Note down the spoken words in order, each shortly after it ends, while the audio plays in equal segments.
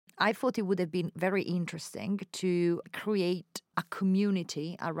I thought it would have been very interesting to create a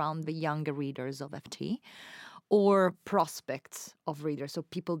community around the younger readers of FT or prospects of readers, so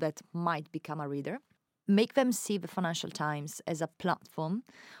people that might become a reader. Make them see the Financial Times as a platform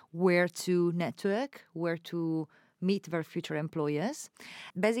where to network, where to meet their future employers,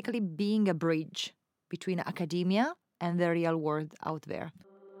 basically being a bridge between academia and the real world out there.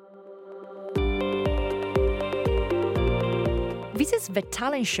 This is The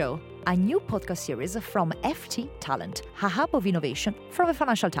Talent Show, a new podcast series from FT Talent, a hub of innovation from the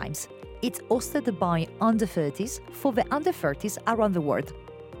Financial Times. It's hosted by under 30s for the under 30s around the world.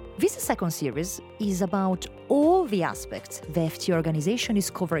 This second series is about all the aspects the FT organization is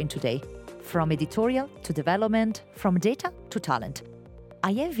covering today, from editorial to development, from data to talent.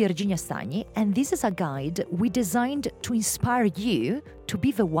 I am Virginia Stagni, and this is a guide we designed to inspire you to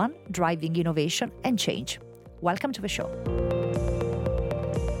be the one driving innovation and change. Welcome to the show.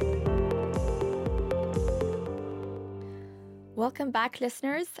 Welcome back,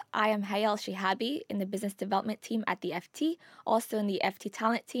 listeners. I am Hayal Shihabi in the business development team at the FT, also in the FT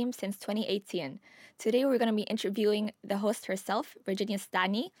talent team since 2018. Today, we're going to be interviewing the host herself, Virginia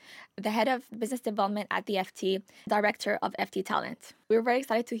Stagni, the head of business development at the FT, director of FT Talent. We're very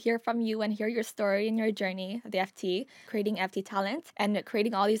excited to hear from you and hear your story and your journey of the FT, creating FT Talent and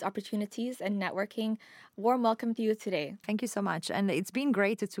creating all these opportunities and networking. Warm welcome to you today. Thank you so much. And it's been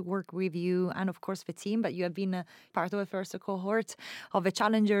great to work with you and, of course, the team. But you have been part of the first cohort of the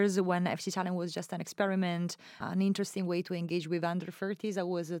challengers when FT Talent was just an experiment, an interesting way to engage with under 30s. I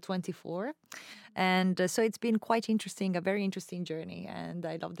was 24. And so it's been quite interesting, a very interesting journey. And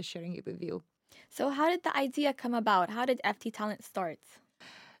I love sharing it with you. So how did the idea come about? How did FT Talent start?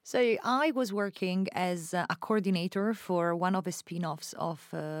 So I was working as a coordinator for one of the spin-offs of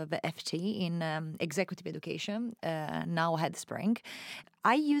the FT in executive education, now Headspring.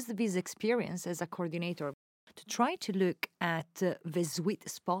 I used this experience as a coordinator to try to look at the sweet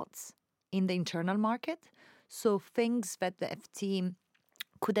spots in the internal market. So things that the FT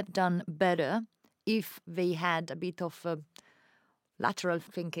could have done better if they had a bit of lateral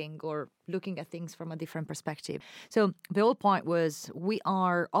thinking or looking at things from a different perspective. So the whole point was we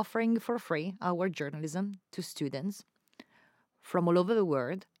are offering for free our journalism to students from all over the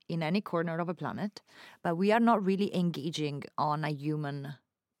world in any corner of the planet, but we are not really engaging on a human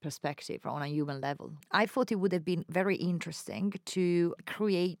perspective, on a human level. I thought it would have been very interesting to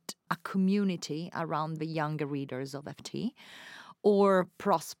create a community around the younger readers of FT or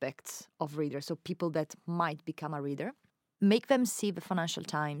prospects of readers, so people that might become a reader. Make them see the Financial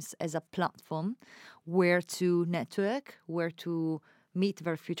Times as a platform where to network, where to meet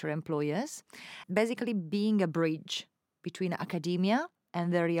their future employers, basically being a bridge between academia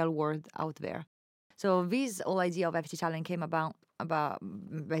and the real world out there. So this whole idea of FT Talent came about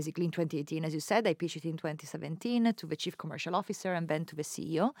basically in 2018. As you said, I pitched it in 2017 to the chief commercial officer and then to the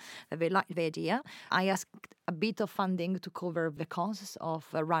CEO. They liked the idea. I asked a bit of funding to cover the costs of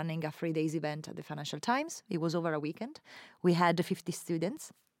running a 3-day event at the Financial Times. It was over a weekend. We had 50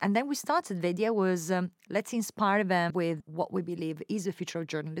 students. And then we started, the idea was let's inspire them with what we believe is the future of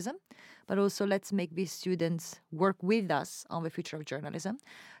journalism, but also let's make these students work with us on the future of journalism.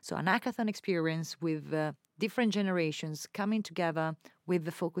 So an hackathon experience with different generations coming together with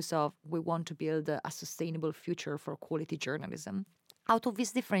the focus of we want to build a sustainable future for quality journalism. Out of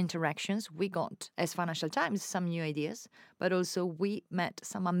these different interactions, we got, as Financial Times, some new ideas, but also we met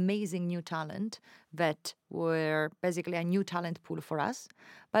some amazing new talent that were basically a new talent pool for us,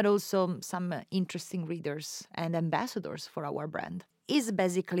 but also some interesting readers and ambassadors for our brand. Is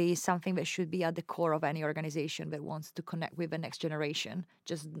basically something that should be at the core of any organization that wants to connect with the next generation.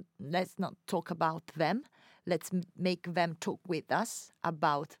 Just let's not talk about them. Let's make them talk with us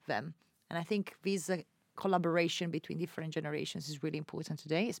about them. And I think these collaboration between different generations is really important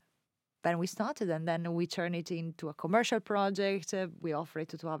today. Then we started and then we turned it into a commercial project. We offer it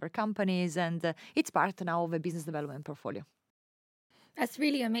to other companies and it's part now of a business development portfolio. That's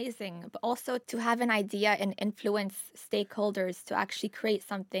really amazing. But also to have an idea and influence stakeholders to actually create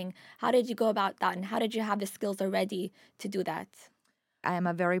something. How did you go about that? And how did you have the skills already to do that? I am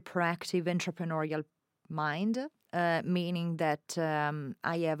a very proactive entrepreneurial mind, meaning that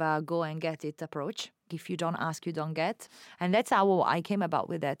I have a go and get it approach. If you don't ask, you don't get. And that's how I came about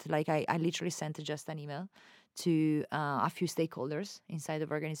with that. Like I literally sent just an email to a few stakeholders inside the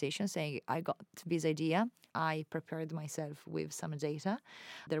organization saying, I got this idea. I prepared myself with some data.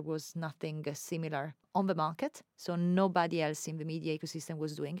 There was nothing similar on the market. So nobody else in the media ecosystem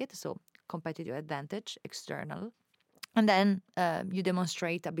was doing it. So competitive advantage, external. And then you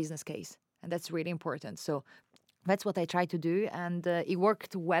demonstrate a business case. And that's really important. So That's what I tried to do, and it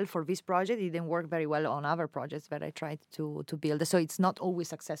worked well for this project. It didn't work very well on other projects that I tried to build. So it's not always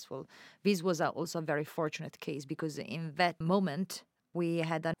successful. This was also a very fortunate case because in that moment, we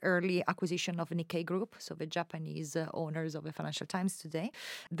had an early acquisition of Nikkei Group, so the Japanese owners of the Financial Times today.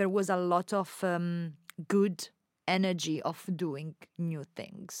 There was a lot of good energy of doing new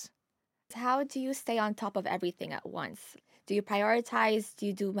things. How do you stay on top of everything at once? Do you prioritize? Do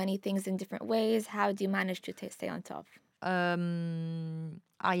you do many things in different ways? How do you manage to stay on top?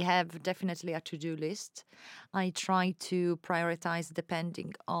 I have definitely a to-do list. I try to prioritize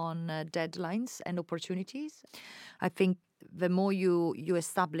depending on deadlines and opportunities. I think the more you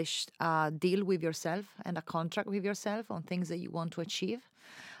establish a deal with yourself and a contract with yourself on things that you want to achieve.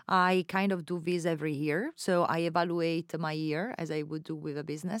 I kind of do this every year. So I evaluate my year as I would do with a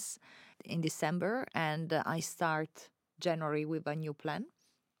business in December, and I start January with a new plan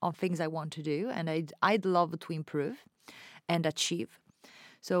on things I want to do, and I'd love to improve and achieve.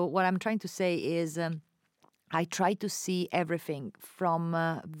 So what I'm trying to say is I try to see everything from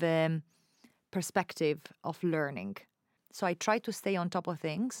the perspective of learning. So I try to stay on top of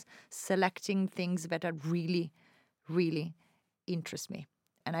things, selecting things that are really, really interest me.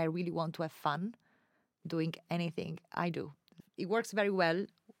 And I really want to have fun doing anything I do. It works very well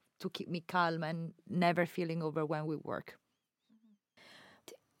to keep me calm and never feeling overwhelmed with work.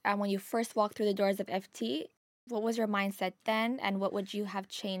 And when you first walked through the doors of FT, what was your mindset then? And what would you have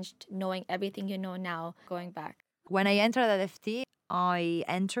changed knowing everything you know now going back? When I entered at FT, I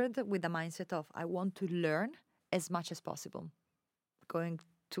entered with the mindset of I want to learn as much as possible. Going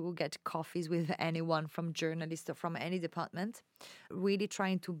to get coffees with anyone from journalists or from any department, really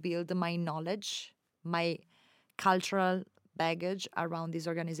trying to build my knowledge, my cultural baggage around this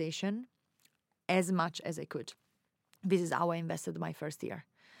organization as much as I could. This is how I invested my first year.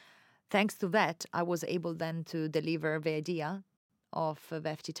 Thanks to that, I was able then to deliver the idea of the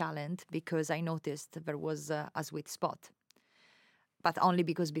FT Talent because I noticed there was a sweet spot. But only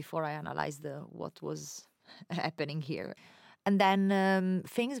because before I analyzed what was happening here. And then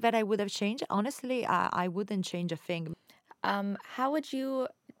things that I would have changed, honestly, I wouldn't change a thing. How would you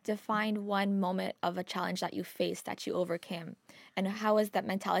define one moment of a challenge that you faced that you overcame? And how was that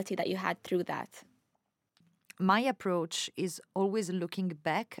mentality that you had through that? My approach is always looking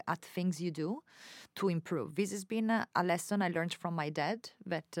back at things you do to improve. This has been a lesson I learned from my dad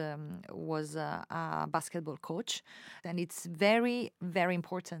that was a basketball coach. And it's very, very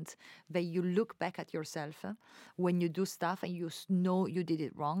important that you look back at yourself when you do stuff and you know you did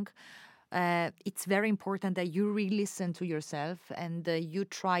it wrong. It's very important that you re-listen to yourself and you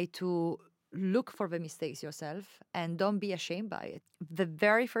try to look for the mistakes yourself and don't be ashamed by it. The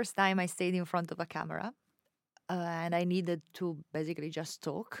very first time I stayed in front of a camera, and I needed to basically just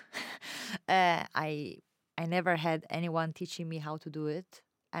talk. I never had anyone teaching me how to do it,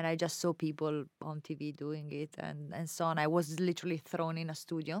 and I just saw people on TV doing it and so on. I was literally thrown in a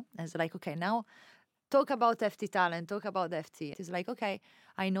studio. And it's like, okay, now talk about FT Talent, talk about FT. It's like, okay,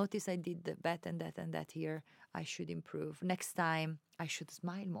 I noticed I did that and that and that here. I should improve. Next time, I should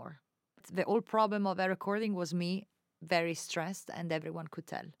smile more. The whole problem of a recording was me very stressed, and everyone could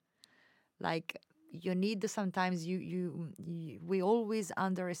tell. Like, you need sometimes we always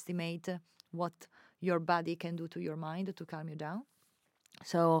underestimate what your body can do to your mind to calm you down.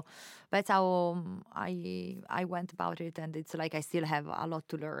 So that's how I went about it, and it's like I still have a lot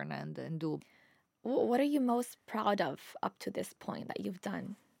to learn and do. What are you most proud of up to this point that you've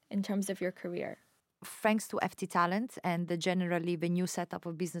done in terms of your career? Thanks to FT Talent and generally the new setup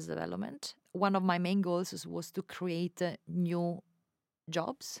of business development, one of my main goals was to create new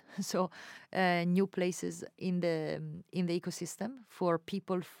jobs, so new places in the ecosystem for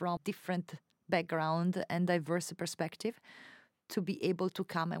people from different background and diverse perspective to be able to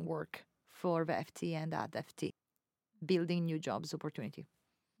come and work for the FT and at FT, building new jobs opportunity.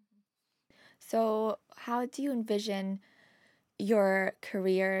 So how do you envision your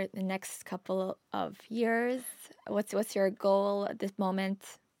career the next couple of years? What's your goal at this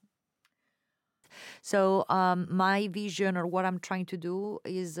moment? So my vision or what I'm trying to do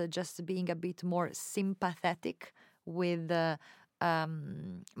is just being a bit more sympathetic with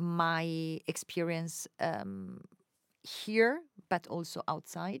my experience here, but also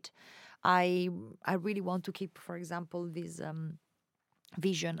outside. I really want to keep, for example, this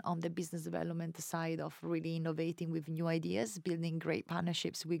vision on the business development side of really innovating with new ideas, building great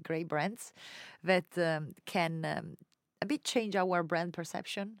partnerships with great brands that can a bit change our brand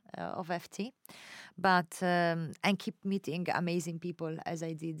perception of FT, but and keep meeting amazing people as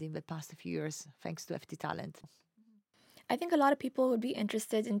I did in the past few years, thanks to FT Talent. I think a lot of people would be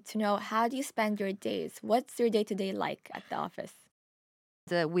interested in to know, how do you spend your days? What's your day-to-day like at the office?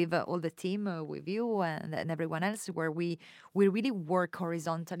 With all the team, with you and everyone else, where we really work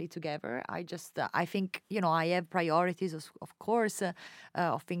horizontally together. I think, I have priorities, of course,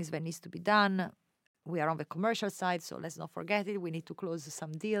 of things that needs to be done. We are on the commercial side, so let's not forget it. We need to close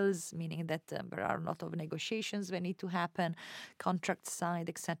some deals, meaning that there are a lot of negotiations that need to happen, contract side,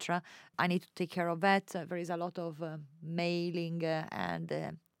 etc. I need to take care of that. There is a lot of mailing and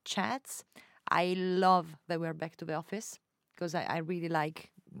chats. I love that we're back to the office because I really like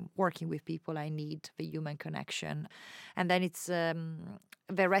working with people. I need the human connection. And then it's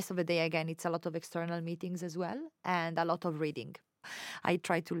the rest of the day, again, it's a lot of external meetings as well and a lot of reading. I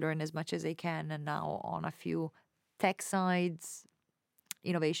try to learn as much as I can and now on a few tech sides,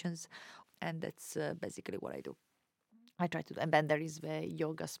 innovations, and that's basically what I do. I try to, and then there is the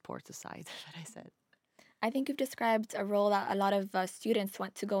yoga sport side that I said. I think you've described a role that a lot of students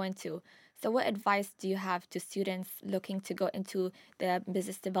want to go into. So, what advice do you have to students looking to go into the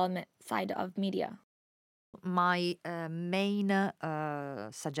business development side of media? My main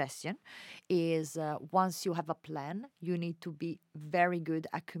suggestion is once you have a plan, you need to be very good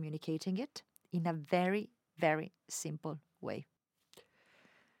at communicating it in a very, very simple way.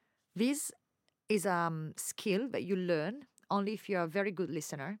 This is a skill that you learn only if you're a very good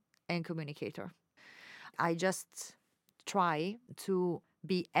listener and communicator. I just try to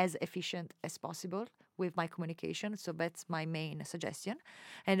be as efficient as possible with my communication. So that's my main suggestion.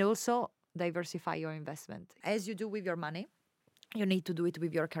 And also diversify your investment. As you do with your money, you need to do it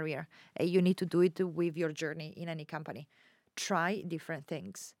with your career. You need to do it with your journey in any company. Try different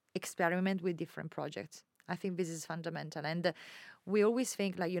things. Experiment with different projects. I think this is fundamental. And we always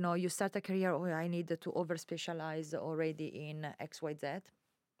think like, you start a career, oh, I need to over specialize already in XYZ.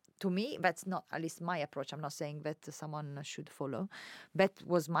 To me, that's not at least my approach. I'm not saying that someone should follow. That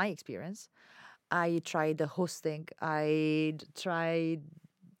was my experience. I tried hosting. I tried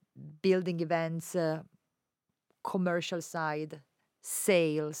building events, commercial side,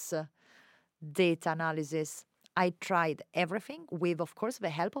 sales, data analysis. I tried everything with, of course,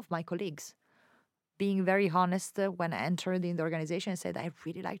 the help of my colleagues. Being very honest when I entered in the organization, I said, I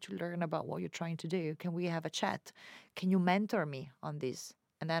really like to learn about what you're trying to do. Can we have a chat? Can you mentor me on this?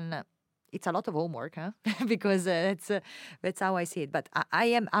 And then it's a lot of homework, huh? Because that's how I see it. But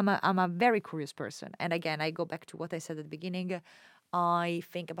I'm a very curious person. And again, I go back to what I said at the beginning. I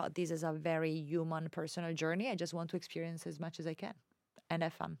think about this as a very human, personal journey. I just want to experience as much as I can and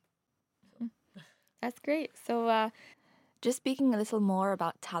have fun. That's great. So, just speaking a little more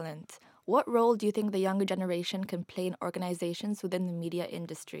about talent, what role do you think the younger generation can play in organizations within the media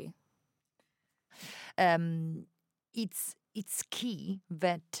industry? It's key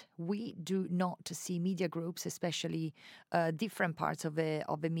that we do not see media groups, especially different parts of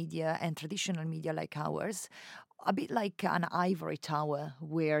the media and traditional media like ours, a bit like an ivory tower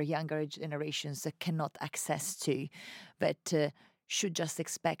where younger generations cannot access to, that should just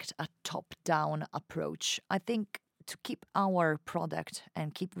expect a top-down approach. I think to keep our product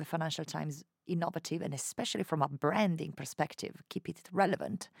and keep the Financial Times innovative, and especially from a branding perspective, keep it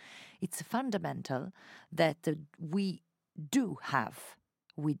relevant, it's fundamental that we do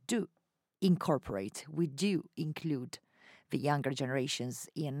incorporate, we do include the younger generations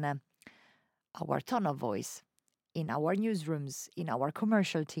in our tone of voice, in our newsrooms, in our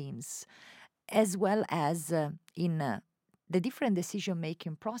commercial teams, as well as in the different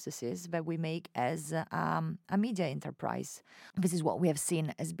decision-making processes that we make as a media enterprise. This is what we have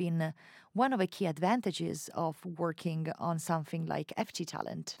seen as being one of the key advantages of working on something like FT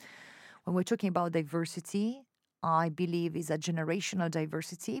Talent. When we're talking about diversity, I believe is a generational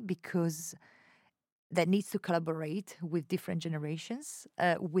diversity because that needs to collaborate with different generations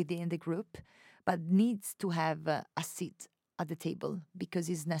within the group, but needs to have a seat at the table because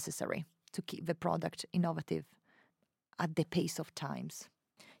it's necessary to keep the product innovative at the pace of times.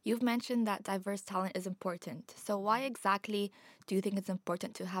 You've mentioned that diverse talent is important. So, why exactly do you think it's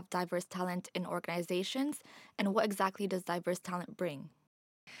important to have diverse talent in organizations? And what exactly does diverse talent bring?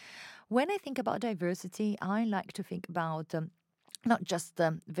 When I think about diversity, I like to think about not just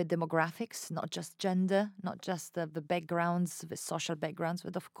the demographics, not just gender, not just the backgrounds, the social backgrounds,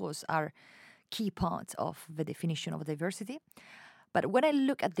 but of course are key parts of the definition of diversity. But when I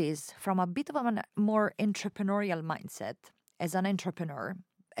look at this from a bit of a more entrepreneurial mindset, as an entrepreneur,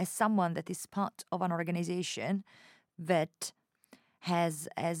 as someone that is part of an organization that has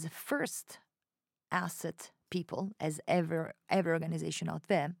as first asset people as every organization out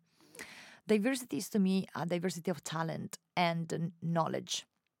there, diversity is to me a diversity of talent and knowledge.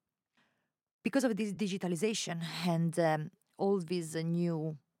 because of this digitalization and all this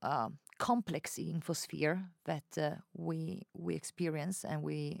new complex infosphere that we experience and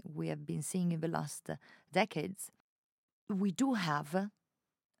we have been seeing in the last decades, we do have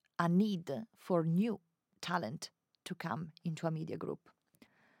a need for new talent to come into a media group.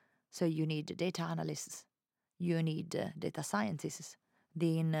 So you need data analysts, you need data scientists,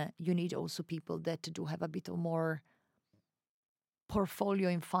 then you need also people that do have a bit of more portfolio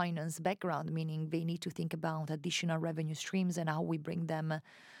in finance background, meaning they need to think about additional revenue streams and how we bring them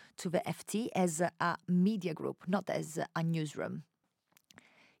to the FT as a media group, not as a newsroom.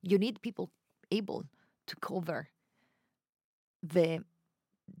 You need people able to cover the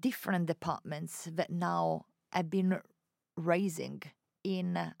different departments that now have been raising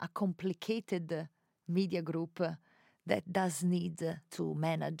in a complicated media group that does need to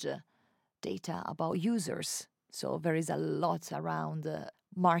manage data about users. So there is a lot around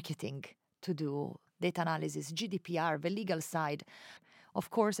marketing to do, data analysis, GDPR, the legal side. Of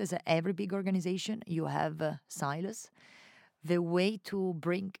course, as every big organization, you have silos. The way to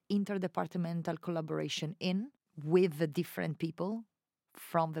bring interdepartmental collaboration in with the different people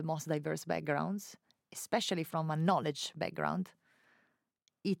from the most diverse backgrounds, especially from a knowledge background,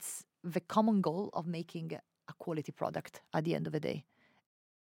 it's the common goal of making a quality product at the end of the day.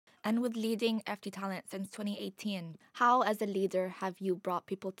 And with leading FT Talent since 2018, how as a leader have you brought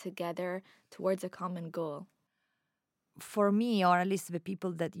people together towards a common goal? For me, or at least the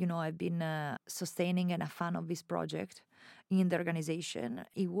people that, I've been sustaining and a fan of this project in the organization,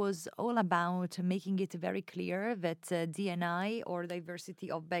 it was all about making it very clear that D&I or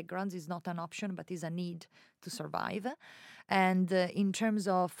diversity of backgrounds is not an option, but is a need to survive. And in terms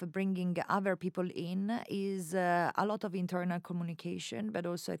of bringing other people in is a lot of internal communication, but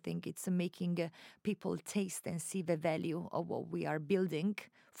also I think it's making people taste and see the value of what we are building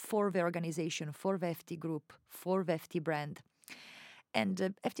for the organization, for the FT group, for the FT brand.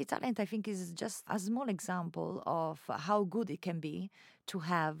 And FT Talent, I think, is just a small example of how good it can be to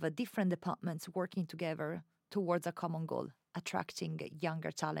have different departments working together towards a common goal, attracting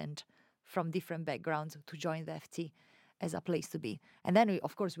younger talent from different backgrounds to join the FT as a place to be. And then,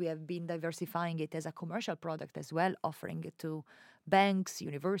 of course, we have been diversifying it as a commercial product as well, offering it to banks,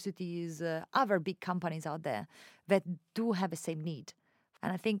 universities, other big companies out there that do have the same need.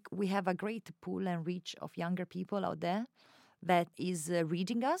 And I think we have a great pool and reach of younger people out there that is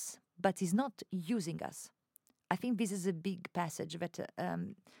reading us, but is not using us. I think this is a big passage that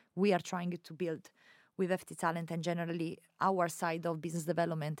we are trying to build with FT Talent and generally our side of business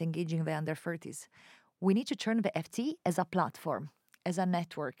development, engaging the under 30s. We need to turn the FT as a platform, as a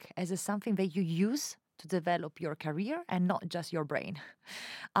network, as something that you use to develop your career and not just your brain.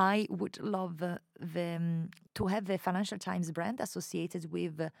 I would love to have the Financial Times brand associated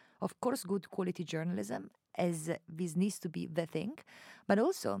with, of course, good quality journalism, as this needs to be the thing, but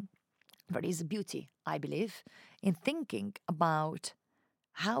also there is beauty, I believe, in thinking about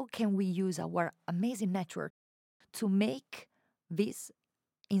how can we use our amazing network to make this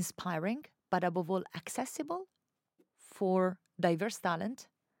inspiring, but above all accessible for diverse talent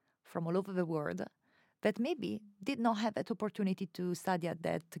from all over the world that maybe did not have that opportunity to study at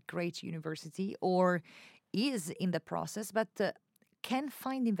that great university or is in the process, but can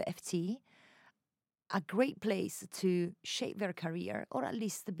find in the FT a great place to shape their career or at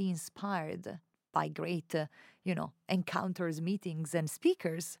least be inspired by great, encounters, meetings and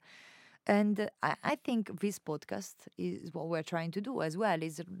speakers. And I think this podcast is what we're trying to do as well,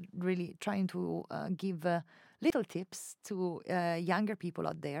 is really trying to give little tips to younger people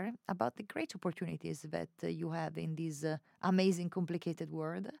out there about the great opportunities that you have in this amazing, complicated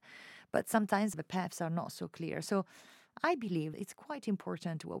world. But sometimes the paths are not so clear. So I believe it's quite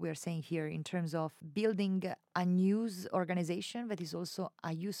important what we're saying here in terms of building a news organization that is also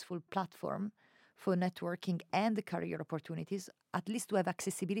a useful platform for networking and career opportunities, at least to have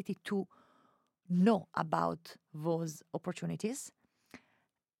accessibility to know about those opportunities,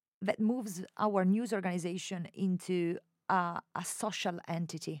 that moves our news organization into a social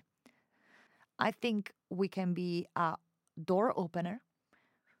entity. I think we can be a door opener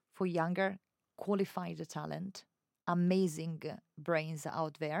for younger, qualified talent, amazing brains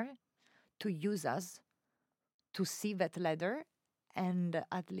out there to use us to see that ladder and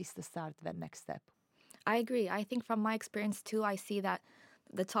at least start that next step. I agree. I think from my experience too, I see that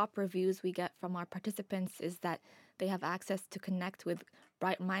the top reviews we get from our participants is that they have access to connect with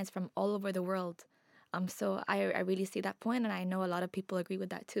bright minds from all over the world. So I really see that point, and I know a lot of people agree with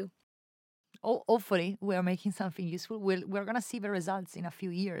that too. Hopefully, we are making something useful. We're going to see the results in a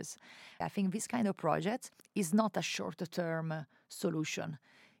few years. I think this kind of project is not a short-term solution.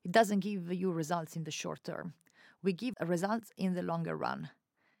 it doesn't give you results in the short term. We give results in the longer run.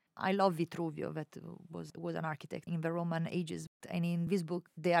 I love Vitruvio, that was an architect in the Roman ages. And in this book,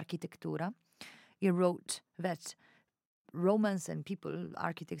 De Architectura, he wrote that Romans and people,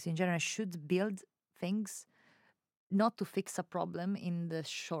 architects in general, should build things not to fix a problem in the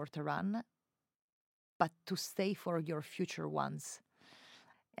short run, but to stay for your future ones.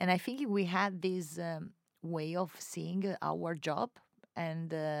 And I think if we had this way of seeing our job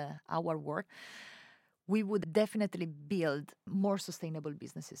and our work, we would definitely build more sustainable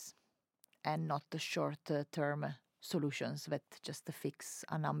businesses and not the short-term solutions that just fix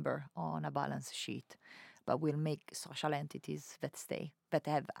a number on a balance sheet, but will make social entities that stay, that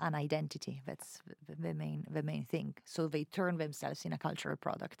have an identity. That's the main thing. So they turn themselves in a cultural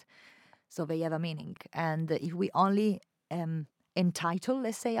product. So they have a meaning. And if we only entitle,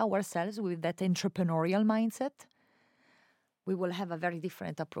 let's say, ourselves with that entrepreneurial mindset, we will have a very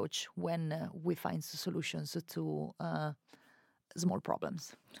different approach when we find solutions to small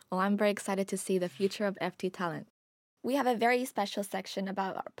problems. Well, I'm very excited to see the future of FT Talent. We have a very special section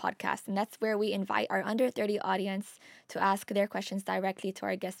about our podcast, and that's where we invite our under 30 audience to ask their questions directly to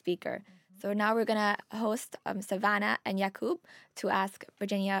our guest speaker. So now we're going to host Savannah and Jakub to ask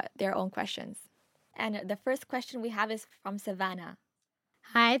Virginia their own questions. And the first question we have is from Savannah.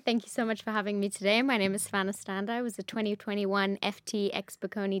 Hi, thank you so much for having me today. My name is Savannah Stander. I was a 2021 FT Ex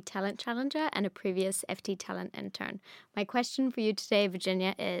Bocconi Talent Challenger and a previous FT Talent intern. My question for you today,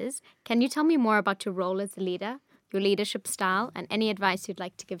 Virginia, is, can you tell me more about your role as a leader, your leadership style, and any advice you'd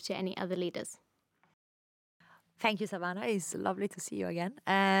like to give to any other leaders? Thank you, Savannah. It's lovely to see you again.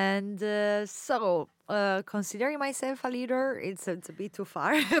 And considering myself a leader, it's a bit too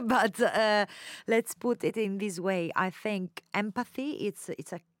far, but let's put it in this way. I think empathy,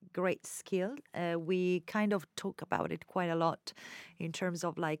 it's a great skill. We kind of talk about it quite a lot in terms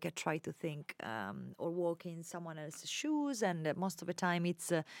of try to think or walk in someone else's shoes, and most of the time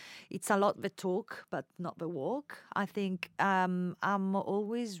it's a lot the talk but not the walk. I think I'm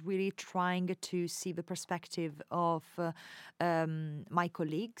always really trying to see the perspective of my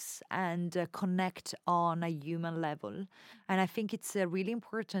colleagues and connect on a human level. And I think it's really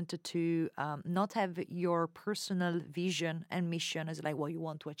important to not have your personal vision and mission as what you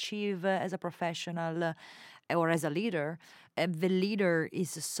want to achieve as a professional or as a leader. The leader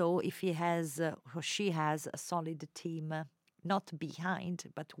is so if he has or she has a solid team, not behind,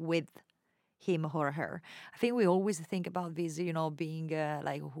 but with him or her. I think we always think about this, being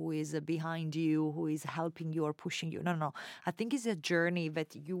who is behind you, who is helping you or pushing you. No. I think it's a journey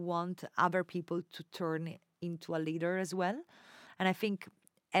that you want other people to turn into a leader as well. And I think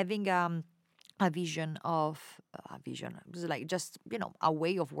having a vision, it's just, a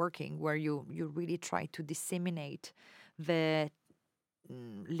way of working where you really try to disseminate the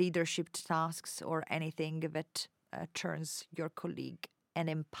leadership tasks or anything that turns your colleague and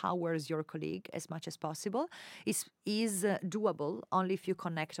empowers your colleague as much as possible is doable only if you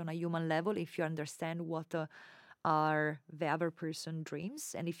connect on a human level, if you understand what are the other person's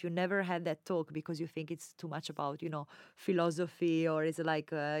dreams. And if you never had that talk because you think it's too much about, philosophy, or it's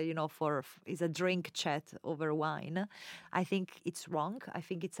it's a drink chat over wine, I think it's wrong. I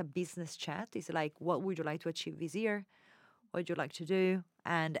think it's a business chat. It's what would you like to achieve this year? What would you like to do?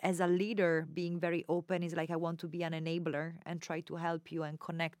 And as a leader, being very open is I want to be an enabler and try to help you and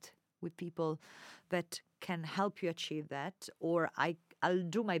connect with people that can help you achieve that, or I'll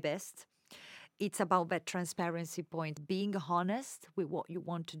do my best. It's about that transparency point, being honest with what you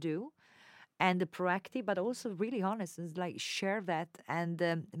want to do and proactive, but also really honest and share that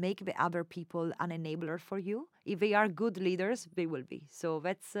and make the other people an enabler for you. If they are good leaders, they will be. So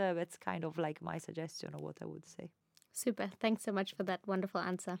that's kind of my suggestion of what I would say. Super. Thanks so much for that wonderful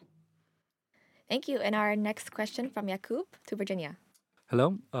answer. Thank you. And our next question from Jakub to Virginia.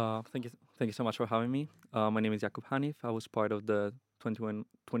 Hello. Thank you so much for having me. My name is Jakub Hanif. I was part of the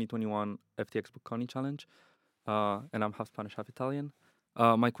 2021 FTX Bocconi Challenge, and I'm half Spanish, half Italian.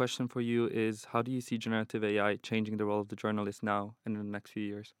 My question for you is, how do you see generative AI changing the role of the journalist now and in the next few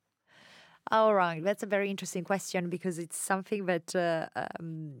years? All right, that's a very interesting question because it's something that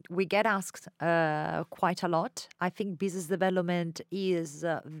we get asked quite a lot. I think business development is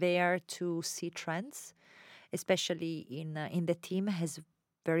there to see trends, especially in the team as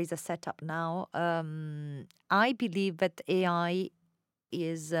there is a setup now. I believe that AI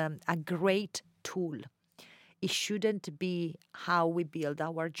is a great tool. It shouldn't be how we build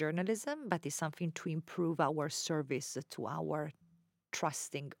our journalism, but it's something to improve our service to our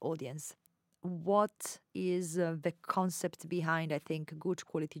trusting audience. what is the concept behind, I think, good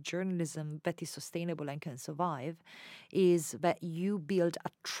quality journalism that is sustainable and can survive is that you build a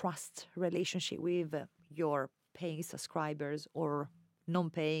trust relationship with your paying subscribers or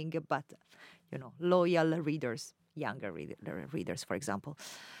non-paying, but, loyal readers, younger readers, for example.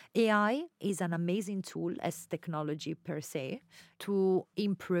 AI is an amazing tool as technology per se to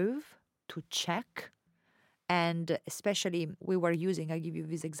improve, to check, and especially we were using, I'll give you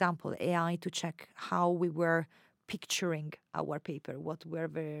this example, AI to check how we were picturing our paper, what were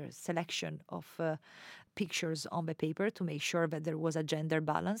the selection of pictures on the paper to make sure that there was a gender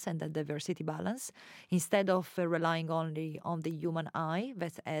balance and a diversity balance, instead of relying only on the human eye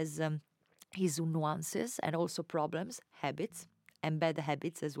that has his nuances and also problems, habits, and bad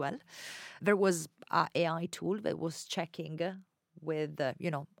habits as well. There was an AI tool that was checking with, a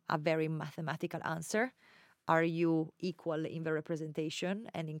very mathematical answer. Are you equal in the representation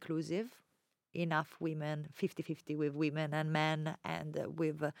and inclusive? Enough women, 50-50 with women and men, and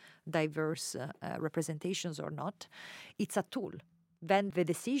with diverse representations or not? It's a tool. Then the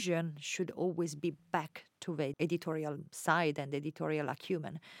decision should always be back to the editorial side and editorial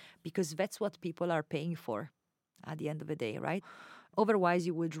acumen, because that's what people are paying for at the end of the day, right? Otherwise,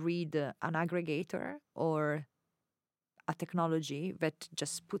 you would read an aggregator or a technology that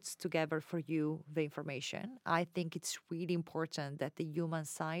just puts together for you the information. I think it's really important that the human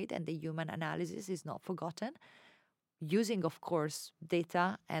side and the human analysis is not forgotten, using, of course,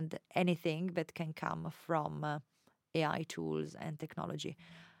 data and anything that can come from AI tools and technology.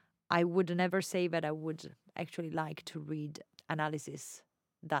 I would never say that I would actually like to read analysis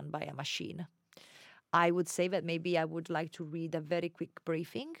done by a machine. I would say that maybe I would like to read a very quick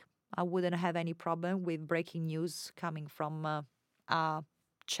briefing. I wouldn't have any problem with breaking news coming from a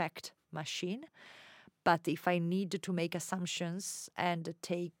checked machine. But if I need to make assumptions and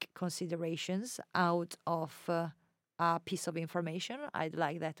take considerations out of a piece of information, I'd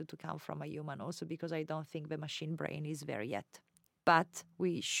like that to come from a human also, because I don't think the machine brain is there yet. But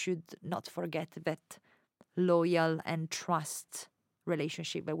we should not forget that loyal and trust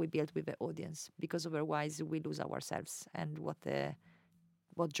relationship that we build with the audience, because otherwise we lose ourselves and what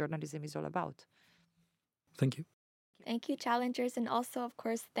journalism is all about. Thank you. Thank you, challengers. And also, of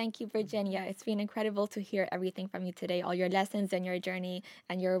course, thank you, Virginia. It's been incredible to hear everything from you today, all your lessons and your journey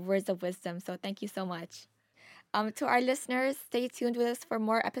and your words of wisdom. So thank you so much. To our listeners, stay tuned with us for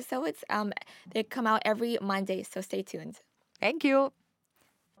more episodes. They come out every Monday, so stay tuned. Thank you.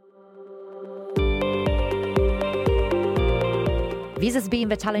 This has been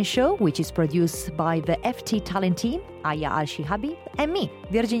The Talent Show, which is produced by the FT Talent team, Aya Al-Shihabi, and me,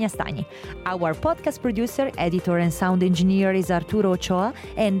 Virginia Stagni. Our podcast producer, editor, and sound engineer is Arturo Ochoa,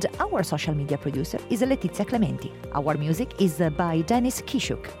 and our social media producer is Letizia Clementi. Our music is by Dennis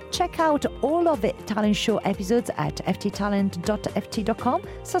Kishuk. Check out all of the Talent Show episodes at fttalent.ft.com,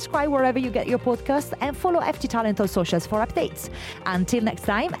 subscribe wherever you get your podcast, and follow FT Talent on socials for updates. Until next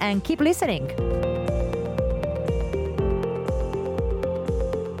time, and keep listening.